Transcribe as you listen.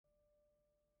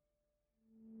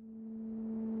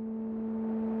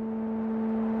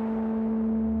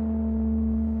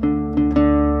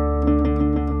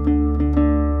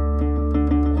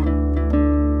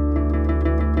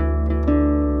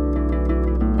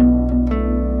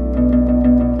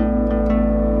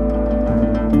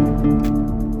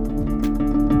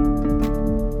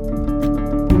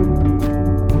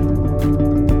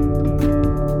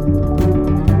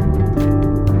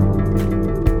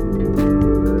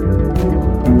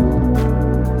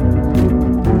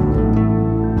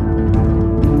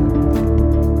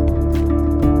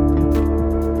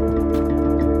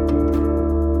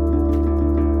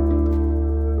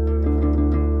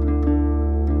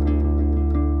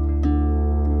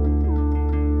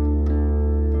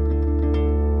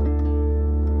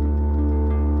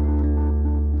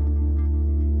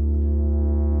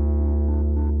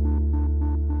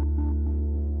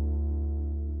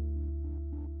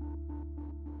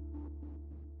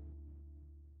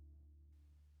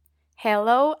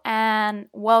Hello and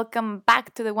welcome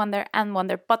back to the Wonder and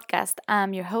Wonder podcast.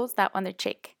 I'm your host, That Wonder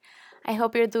Chick. I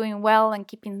hope you're doing well and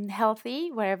keeping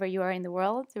healthy wherever you are in the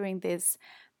world during this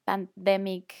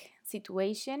pandemic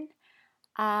situation.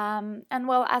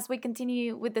 As we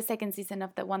continue with the second season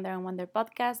of the Wonder and Wonder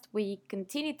podcast, we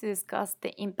continue to discuss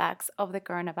the impacts of the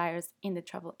coronavirus in the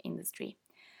travel industry.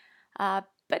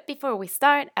 But before we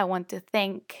start, I want to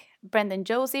thank Brendan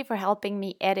Josie for helping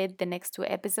me edit the next two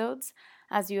episodes.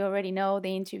 As you already know,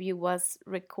 the interview was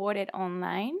recorded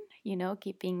online,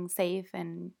 keeping safe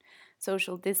and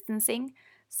social distancing.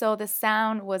 So the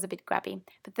sound was a bit crappy.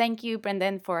 But thank you,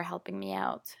 Brendan, for helping me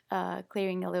out,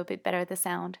 clearing a little bit better the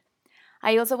sound.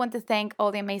 I also want to thank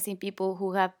all the amazing people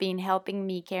who have been helping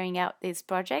me carrying out this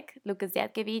project, Lucas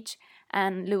Yatkevich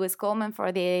and Louis Coleman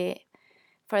for the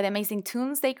amazing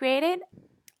tunes they created.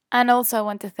 And also I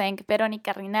want to thank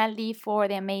Veronica Rinaldi for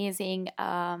the amazing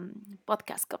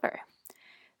podcast cover.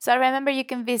 So remember, you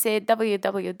can visit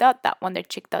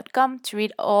www.thatwonderchick.com to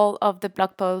read all of the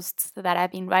blog posts that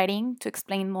I've been writing to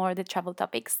explain more the travel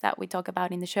topics that we talk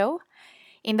about in the show.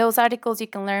 In those articles, you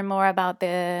can learn more about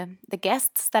the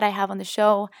guests that I have on the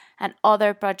show and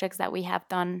other projects that we have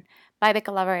done by the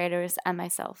collaborators and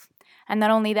myself. And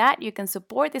not only that, you can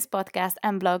support this podcast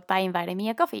and blog by inviting me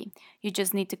a coffee. You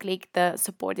just need to click the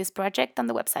support this project on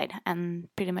the website, and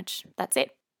pretty much that's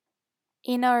it.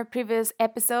 In our previous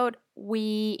episode,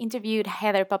 we interviewed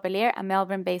Heather Popelier, a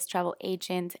Melbourne-based travel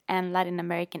agent and Latin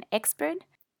American expert.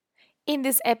 In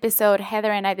this episode,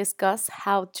 Heather and I discuss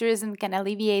how tourism can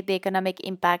alleviate the economic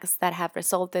impacts that have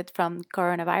resulted from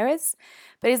coronavirus.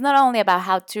 But it's not only about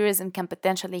how tourism can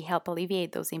potentially help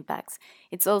alleviate those impacts,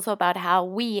 it's also about how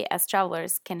we as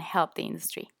travelers can help the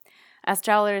industry. As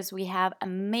travelers, we have a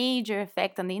major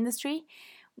effect on the industry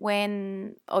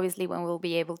when we'll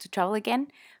be able to travel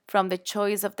again, from the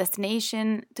choice of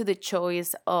destination to the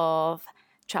choice of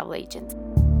travel agent.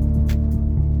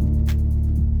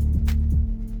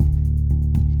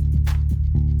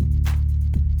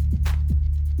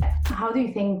 How do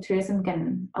you think tourism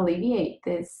can alleviate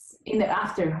this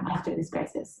after this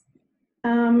crisis?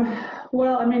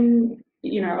 Obviously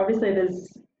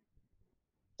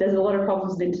there's a lot of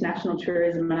problems with international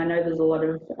tourism, and I know there's a lot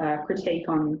of critique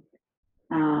on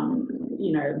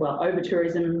over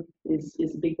tourism is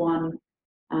a big one.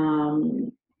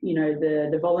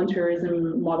 The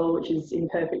voluntourism model, which is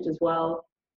imperfect as well.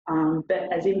 But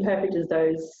as imperfect as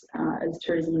as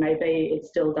tourism may be, it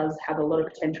still does have a lot of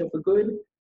potential for good,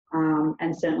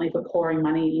 and certainly for pouring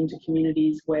money into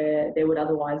communities where there would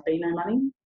otherwise be no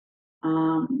money.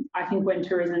 I think when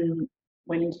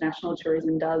international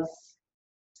tourism does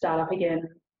start up again,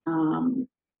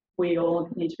 we all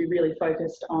need to be really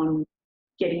focused on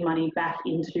getting money back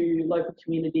into local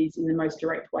communities in the most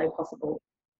direct way possible.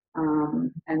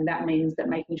 And that means that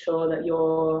making sure that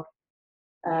your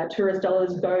tourist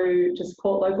dollars go to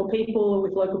support local people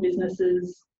with local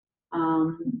businesses.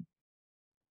 And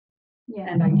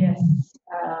I guess,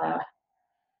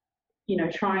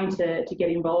 trying to get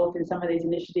involved in some of these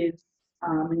initiatives.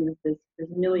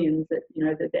 There's millions that,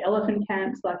 the elephant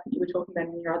camps, like you were talking about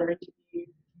in your other interview,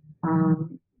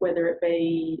 whether it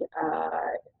be,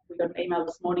 we got an email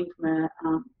this morning from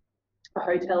a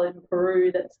hotel in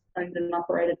Peru that's owned and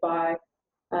operated by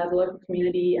the local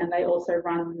community, and they also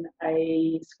run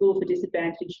a school for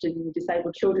disadvantaged and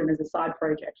disabled children as a side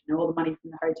project. All the money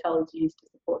from the hotel is used to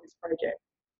support this project.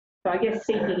 So I guess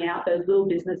seeking out those little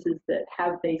businesses that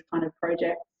have these kind of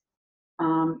projects,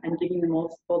 and giving them all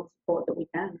the support that we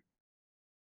can.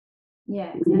 Yeah,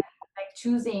 exactly. Like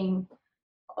choosing,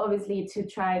 obviously, to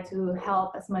try to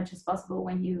help as much as possible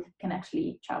when you can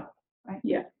actually travel, right?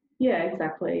 Yeah,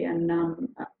 exactly. And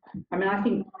I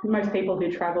think most people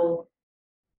who travel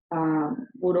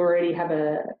would already have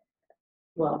I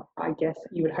guess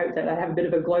you would hope that they have a bit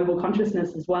of a global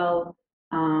consciousness as well.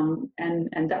 And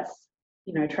that's,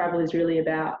 travel is really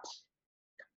about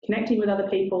connecting with other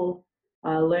people,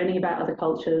 learning about other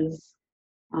cultures,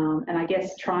 and I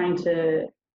guess trying to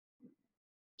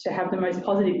have the most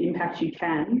positive impact you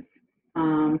can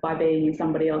by being in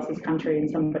somebody else's country and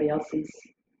somebody else's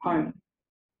home.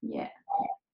 Yeah.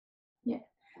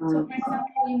 So for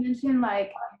example, you mentioned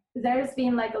there's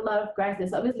been a lot of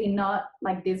crises, obviously not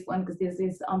like this one because this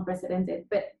is unprecedented,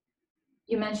 but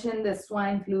you mentioned the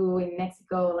swine flu in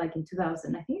Mexico in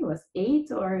 2000, I think it was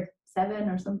 8 or 7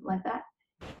 or something like that.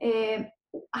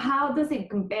 How does it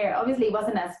compare? Obviously it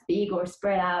wasn't as big or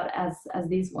spread out as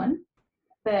this one,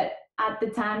 but at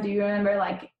the time, do you remember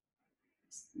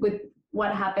with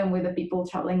what happened with the people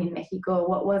traveling in Mexico?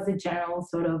 What was the general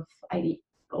sort of idea,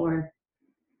 or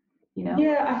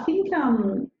Yeah, I think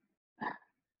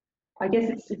I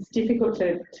guess it's difficult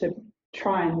to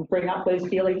try and bring up those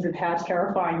feelings of how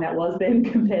terrifying that was then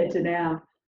compared to now.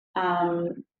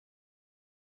 Um,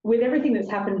 with everything that's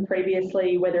happened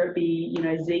previously, whether it be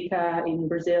Zika in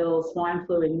Brazil, swine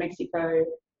flu in Mexico,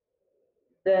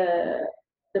 the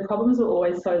problems were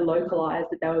always so localized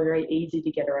that they were very easy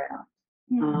to get around.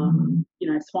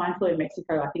 Swine flu in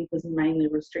Mexico, I think, was mainly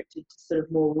restricted to sort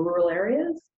of more rural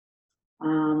areas.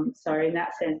 So in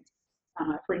that sense,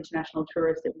 for international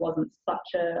tourists, it wasn't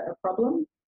such a problem.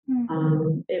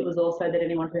 It was also that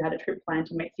anyone who had a trip planned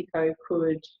to Mexico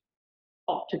could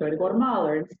opt to go to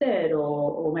Guatemala instead,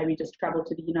 or maybe just travel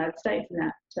to the United States in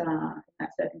that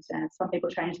circumstance. Some people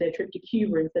changed their trip to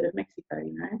Cuba instead of Mexico,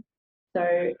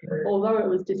 So although it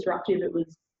was disruptive, it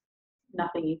was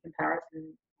nothing in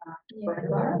comparison to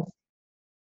coronavirus.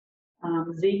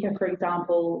 Zika, for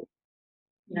example,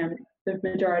 the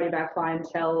majority of our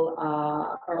clientele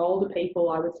are older people,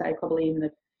 I would say probably in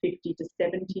the 50 to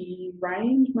 70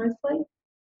 range mostly.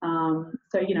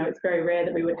 So, it's very rare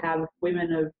that we would have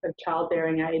women of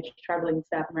childbearing age travelling to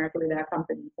South America with our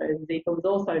company. So Zika was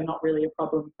also not really a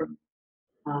problem from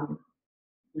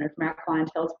our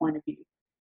clientele's point of view.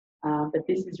 But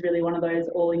this is really one of those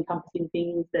all-encompassing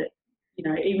things that,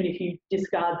 even if you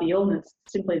discard the illness,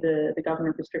 simply the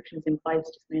government restrictions in place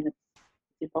just mean it's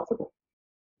impossible.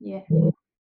 Yeah.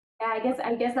 I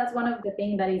guess that's one of the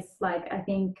things that is like, I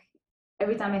think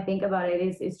every time I think about it,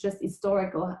 it's just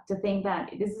historical to think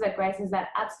that this is a crisis that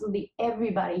absolutely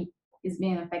everybody is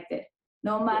being affected.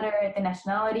 No matter the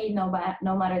nationality, no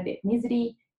matter the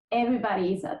ethnicity,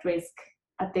 everybody is at risk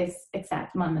at this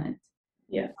exact moment.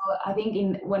 Yeah. So I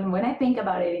think when I think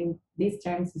about it in these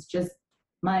terms, it's just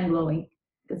mind blowing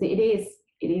because it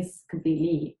is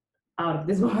completely out of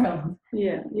this world.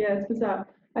 Yeah, it's bizarre.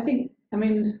 I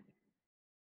mean,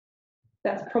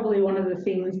 that's probably one of the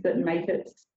things that makes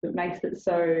it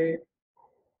so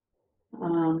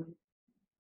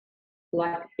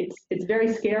like it's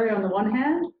very scary on the one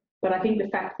hand, but I think the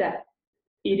fact that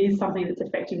it is something that's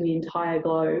affecting the entire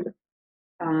globe,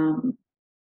 I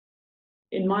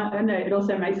don't know, it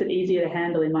also makes it easier to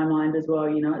handle in my mind as well.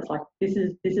 It's like this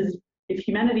is if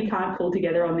humanity can't pull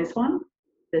together on this one,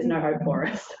 there's no hope for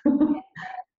us.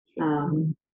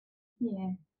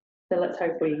 Yeah. So let's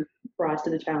hope we rise to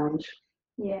the challenge.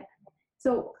 Yeah.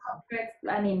 So,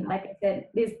 I mean, like I said,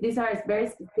 these are very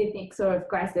specific sort of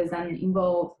crises and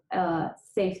involve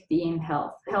safety and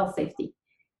health safety.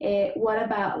 What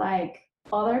about like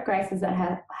other crises that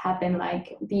have happened,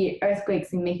 like the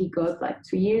earthquakes in Mexico like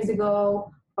 2 years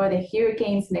ago, or the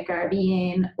hurricanes in the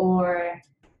Caribbean, or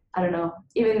I don't know,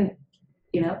 even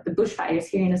the bushfires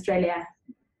here in Australia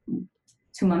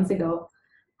 2 months ago.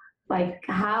 Like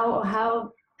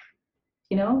how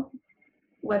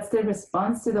what's the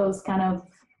response to those kind of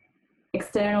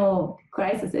external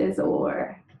crises?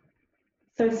 Or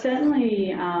so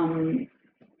certainly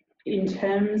in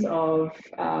terms of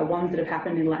ones that have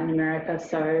happened in Latin America,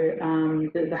 so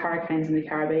the hurricanes in the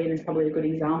Caribbean is probably a good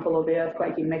example, of the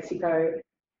earthquake in Mexico.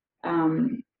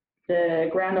 The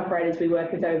ground operators we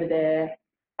work with over there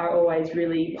are always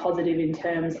really positive in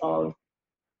terms of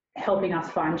helping us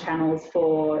find channels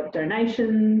for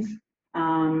donations.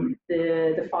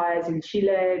 The fires in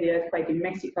Chile, the earthquake in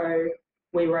Mexico,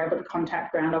 we were able to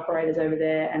contact ground operators over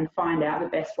there and find out the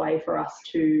best way for us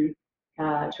to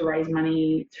raise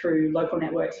money through local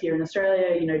networks here in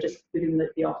Australia, just within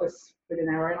the office, within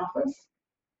our own office.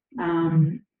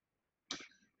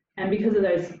 And because of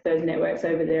those networks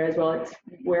over there as well,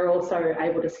 we're also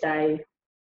able to stay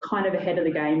kind of ahead of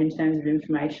the game in terms of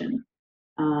information.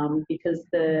 Because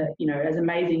as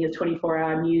amazing as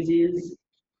 24-hour news is,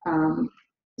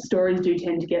 stories do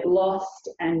tend to get lost,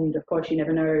 and of course you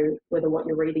never know whether what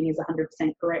you're reading is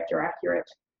 100% correct or accurate.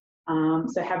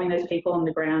 So having those people on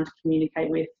the ground to communicate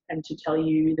with and to tell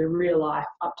you the real life,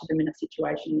 up to the minute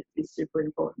situation is super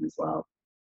important as well.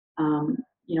 A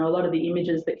lot of the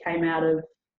images that came out of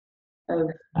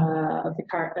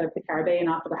the Caribbean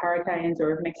after the hurricanes,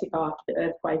 or of Mexico after the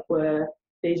earthquake, were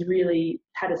these really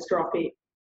catastrophic,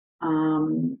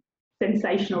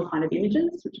 sensational kind of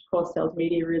images, which of course sells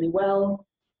media really well.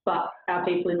 But our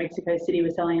people in Mexico City were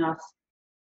telling us,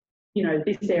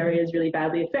 this area is really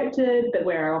badly affected, but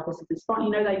where our office is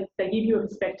fine. They give you a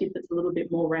perspective that's a little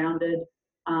bit more rounded.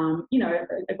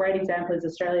 A great example is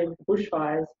Australia with the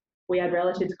bushfires. We had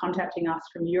relatives contacting us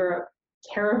from Europe,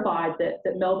 terrified that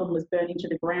Melbourne was burning to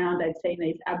the ground. They'd seen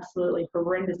these absolutely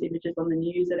horrendous images on the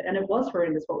news, and it was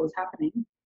horrendous what was happening.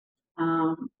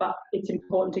 But it's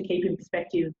important to keep in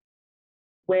perspective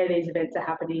where these events are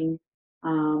happening,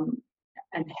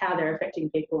 and how they're affecting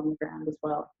people on the ground as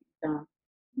well.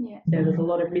 Yeah. There was a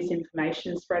lot of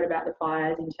misinformation spread about the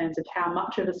fires in terms of how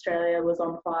much of Australia was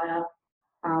on fire,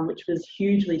 which was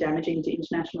hugely damaging to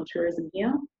international tourism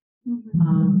here.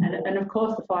 And of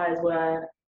course, the fires were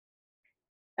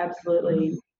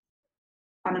absolutely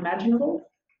unimaginable.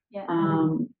 Yeah.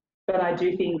 But I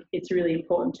do think it's really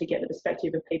important to get the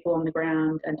perspective of people on the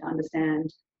ground and to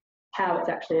understand how it's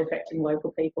actually affecting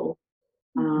local people,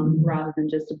 rather than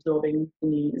just absorbing the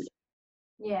news.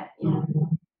 Yeah.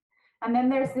 And then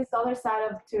there's this other side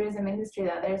of the tourism industry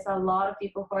that there's a lot of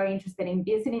people who are interested in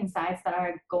visiting sites that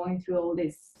are going through all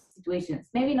these situations.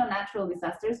 Maybe not natural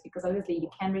disasters, because obviously you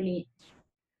can't really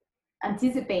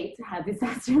anticipate a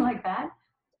disaster like that,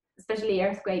 especially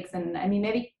earthquakes, and I mean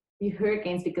maybe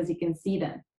hurricanes because you can see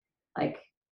them. Like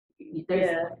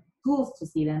there's tools to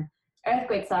see them.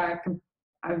 Earthquakes are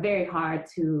very hard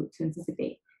to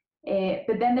anticipate.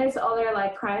 But then there's other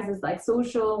like crises, like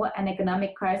social and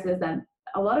economic crises, that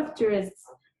a lot of tourists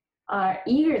are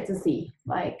eager to see,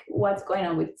 like what's going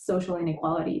on with social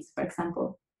inequalities, for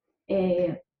example.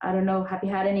 I don't know, have you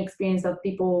had any experience of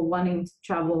people wanting to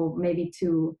travel maybe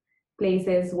to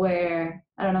places where,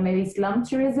 I don't know, maybe slum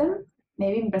tourism,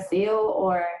 maybe in Brazil,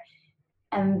 or,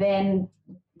 and then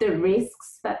the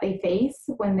risks that they face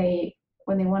when they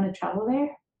want to travel there?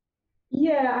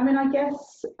 Yeah, I mean, I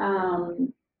guess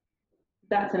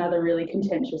that's another really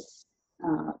contentious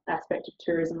aspect of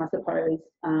tourism, I suppose.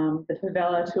 The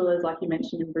favela tours, like you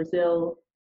mentioned, in Brazil,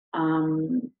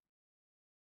 and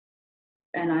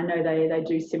I know they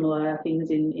do similar things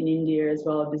in India as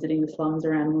well, visiting the slums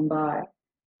around Mumbai.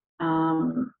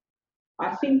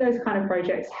 I think those kind of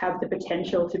projects have the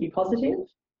potential to be positive,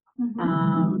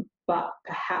 but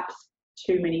perhaps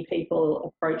too many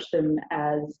people approach them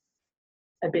as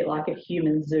a bit like a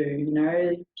human zoo, you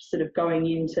know, sort of going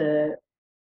in to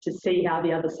see how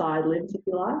the other side lives, if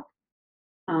you like.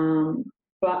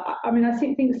 But I mean, I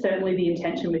think certainly the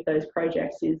intention with those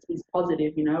projects is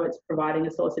positive. You know, it's providing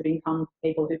a source of income for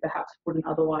people who perhaps wouldn't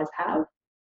otherwise have.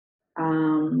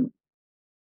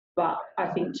 But I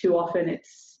think too often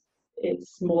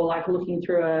it's more like looking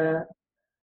through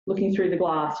the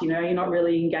glass. You know, you're not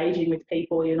really engaging with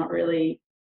people. You're not really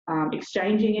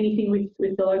exchanging anything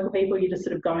with the local people. You're just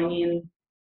sort of going in,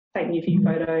 taking a few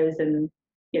photos, and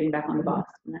getting back on the bus.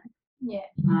 You know?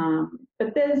 Yeah.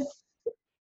 But there's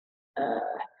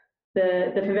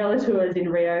the favela tours in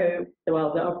Rio.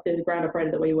 Well, the ground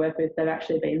operator that we work with, they've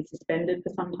actually been suspended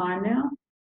for some time now,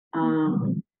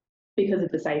 because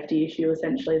of the safety issue.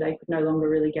 Essentially, they could no longer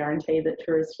really guarantee that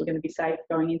tourists were going to be safe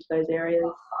going into those areas,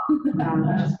 which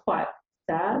is quite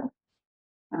sad.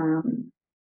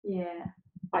 Yeah.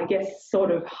 I guess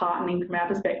sort of heartening from our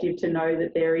perspective to know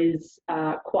that there is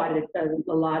quite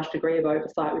a large degree of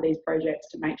oversight with these projects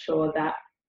to make sure that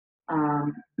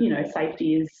you know,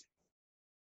 safety is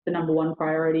the number one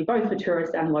priority, both for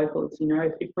tourists and locals. You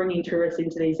know, if bringing tourists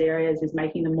into these areas is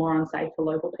making them more unsafe for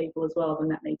local people as well, then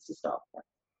that needs to stop.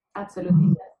 Absolutely,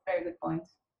 that's a very good point.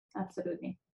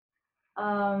 Absolutely.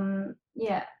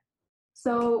 Yeah.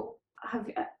 So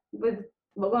with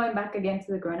going back again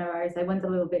to the coronavirus, I went a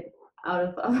little bit out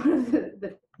of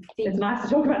the theme. It's nice to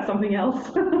talk about something else.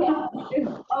 Yeah.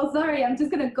 Oh, sorry. I'm just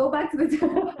gonna go back to the.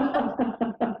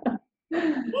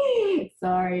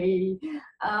 Sorry.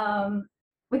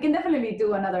 We can definitely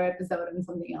do another episode on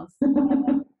something else.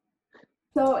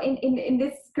 So in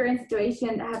this current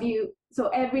situation, have you, so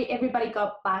everybody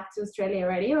got back to Australia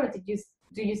already, or do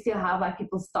you still have like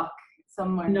people stuck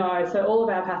somewhere? No, so all of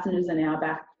our passengers are now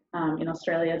back in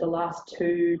Australia. The last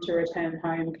two to return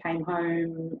home came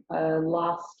home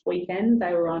last weekend.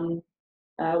 They were on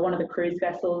one of the cruise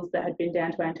vessels that had been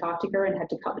down to Antarctica and had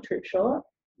to cut the trip short.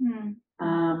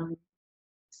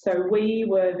 So we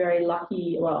were very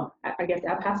lucky. Well, I guess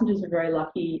our passengers were very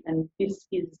lucky, and this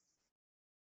is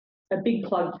a big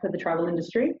plug for the travel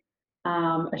industry,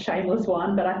 a shameless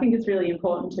one, but I think it's really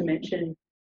important to mention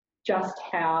just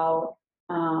how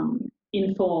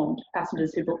informed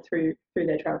passengers who booked through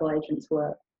their travel agents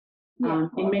were.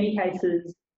 In many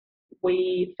cases,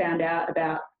 we found out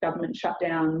about government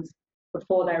shutdowns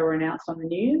before they were announced on the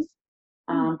news,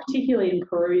 particularly in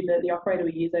Peru. The operator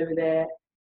we use over there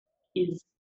is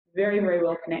very, very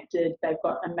well connected. They've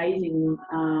got amazing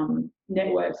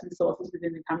networks and sources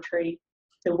within the country.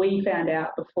 So we found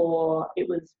out before it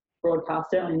was broadcast,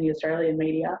 certainly in the Australian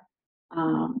media,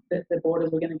 that the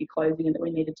borders were going to be closing and that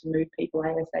we needed to move people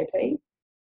ASAP.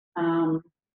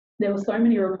 There were so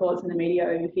many reports in the media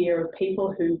over here of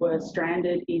people who were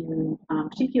stranded in,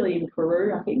 particularly in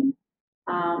Peru, I think,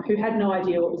 who had no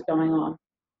idea what was going on.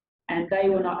 And they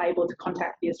were not able to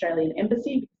contact the Australian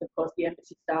embassy because, of course, the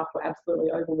embassy staff were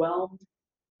absolutely overwhelmed.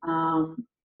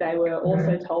 They were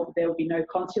also told that there would be no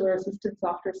consular assistance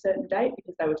after a certain date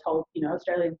because they were told,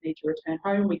 Australians need to return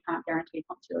home. We can't guarantee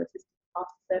consular assistance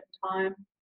past a certain time.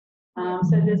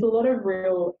 So there's a lot of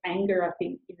real anger, I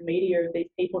think, in the media of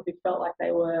these people who felt like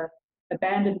they were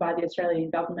abandoned by the Australian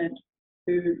government,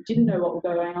 who didn't know what was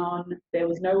going on. There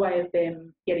was no way of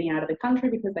them getting out of the country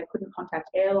because they couldn't contact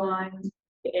airlines.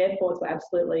 The airports were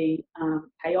absolutely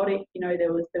chaotic.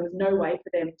 There was no way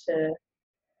for them to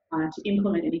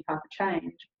implement any type of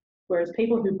change. Whereas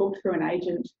people who booked through an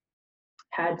agent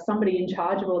had somebody in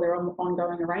charge of all their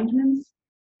ongoing arrangements.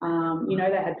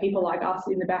 They had people like us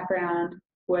in the background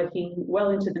working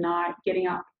well into the night, getting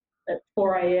up at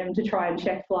 4 a.m. to try and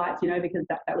check flights, because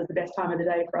that was the best time of the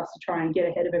day for us to try and get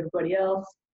ahead of everybody else.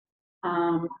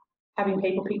 Having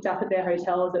people picked up at their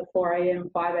hotels at 4 a.m.,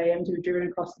 5 a.m. to be driven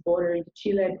across the border into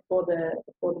Chile before the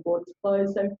borders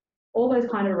closed. So all those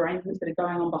kind of arrangements that are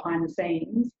going on behind the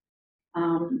scenes,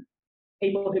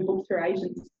 people who booked through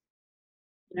agents,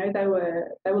 they were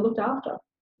looked after.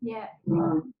 Yeah.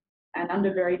 And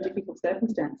under very difficult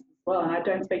circumstances as well. And I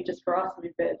don't speak just for us. I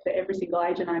mean, for every single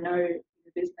agent I know in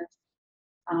the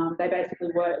business, they basically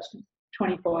worked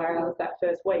 24 hours that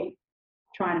first week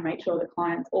trying to make sure that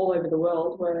clients all over the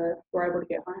world were able to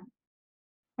get home.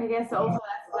 I guess also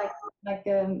that's like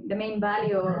the main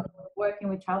value of working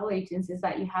with travel agents is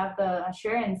that you have the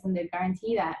assurance and the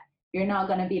guarantee that you're not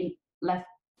going to be left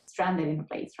stranded in a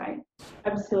place, right?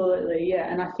 Absolutely,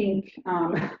 yeah. And I think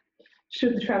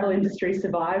should the travel industry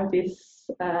survive this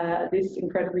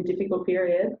incredibly difficult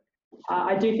period,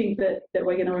 I do think that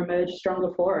we're going to emerge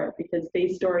stronger for it, because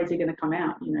these stories are going to come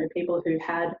out. People who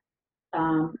had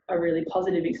a really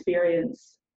positive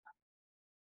experience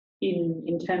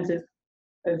in terms of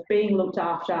being looked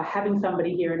after, having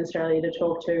somebody here in Australia to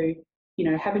talk to,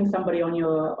 having somebody on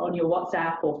your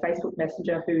WhatsApp or Facebook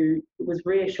Messenger who was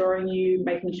reassuring you,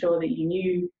 making sure that you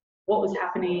knew what was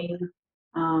happening,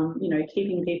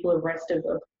 keeping people abreast of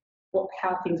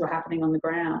how things were happening on the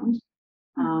ground.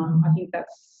 I think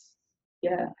that's,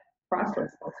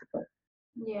 priceless, basically.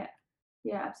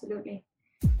 Yeah, absolutely.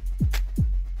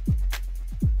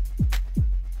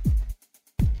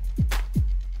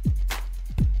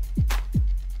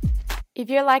 If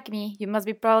you're like me, you must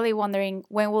be probably wondering,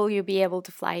 when will you be able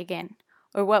to fly again?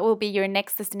 Or what will be your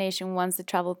next destination once the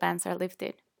travel bans are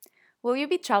lifted? Will you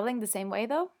be traveling the same way,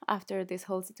 though, after this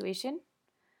whole situation?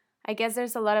 I guess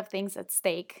there's a lot of things at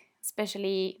stake,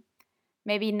 especially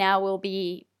maybe now we'll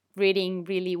be reading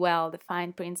really well the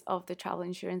fine prints of the travel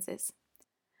insurances.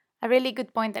 A really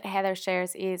good point that Heather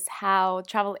shares is how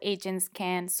travel agents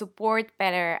can support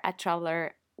better a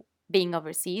traveler being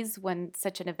overseas when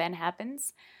such an event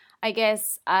happens. I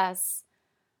guess as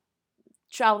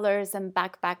travelers and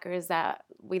backpackers that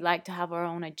we like to have our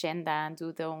own agenda and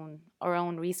do our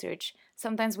own research,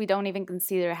 sometimes we don't even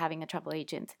consider having a travel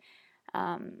agent.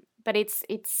 But it's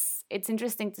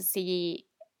interesting to see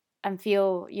and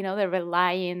feel, the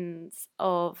reliance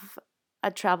of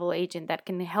a travel agent that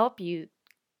can help you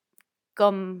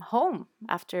come home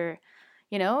after,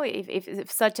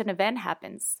 if such an event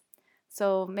happens.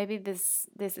 So maybe this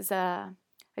is a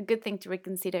good thing to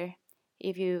reconsider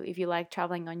if you like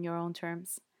traveling on your own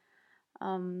terms.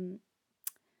 As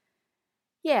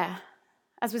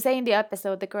we say in the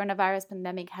episode, the coronavirus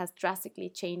pandemic has drastically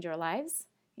changed our lives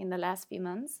in the last few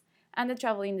months, and the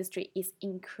travel industry is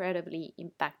incredibly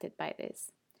impacted by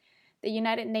this. The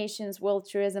United Nations World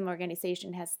Tourism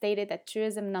Organization has stated that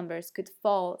tourism numbers could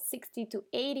fall 60 to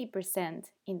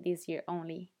 80% in this year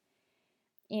only.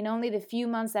 In only the few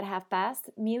months that have passed,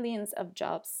 millions of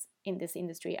jobs in this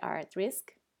industry are at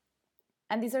risk.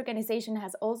 And this organization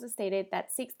has also stated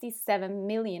that 67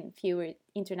 million fewer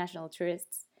international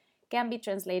tourists can be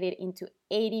translated into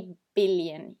 80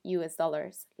 billion US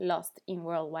dollars lost in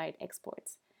worldwide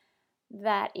exports.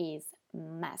 That is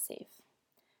massive.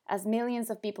 As millions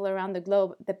of people around the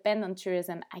globe depend on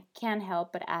tourism, I can't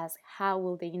help but ask, how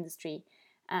will the industry,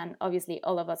 and obviously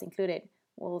all of us included,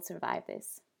 will survive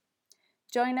this?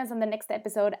 Join us on the next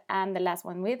episode and the last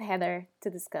one with Heather to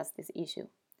discuss this issue.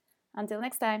 Until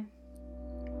next time.